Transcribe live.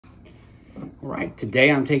All right,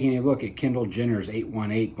 today I'm taking a look at Kendall Jenner's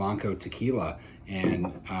 818 Blanco Tequila,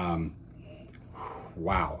 and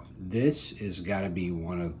wow, this has got to be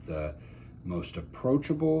one of the most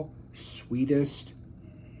approachable, sweetest,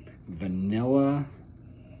 vanilla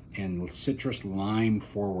and citrus lime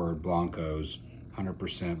forward Blancos,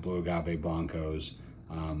 100% blue agave Blancos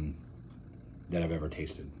that I've ever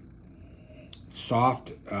tasted.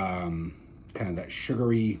 Soft, kind of that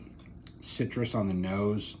sugary citrus on the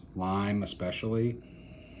nose, lime especially,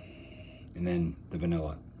 and then the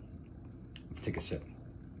vanilla. Let's take a sip.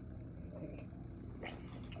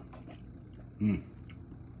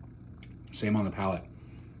 Same on the palate.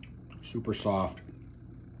 Super soft,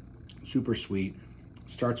 super sweet.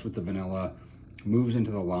 Starts with the vanilla, moves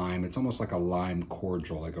into the lime. It's almost like a lime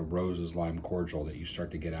cordial, like a Rose's lime cordial that you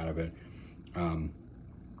start to get out of it.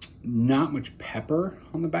 Not much pepper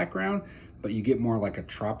on the background, but you get more like a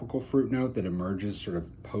tropical fruit note that emerges sort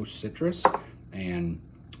of post-citrus. And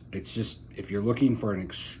it's just, if you're looking for an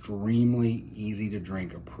extremely easy to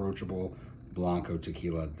drink, approachable Blanco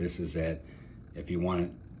tequila, this is it. If you want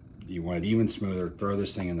it even smoother, throw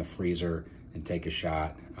this thing in the freezer and take a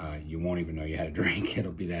shot. You won't even know you had a drink.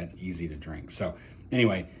 It'll be that easy to drink. So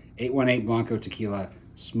anyway, 818 Blanco tequila,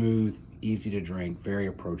 smooth, easy to drink, very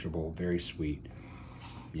approachable, very sweet,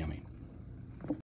 yummy.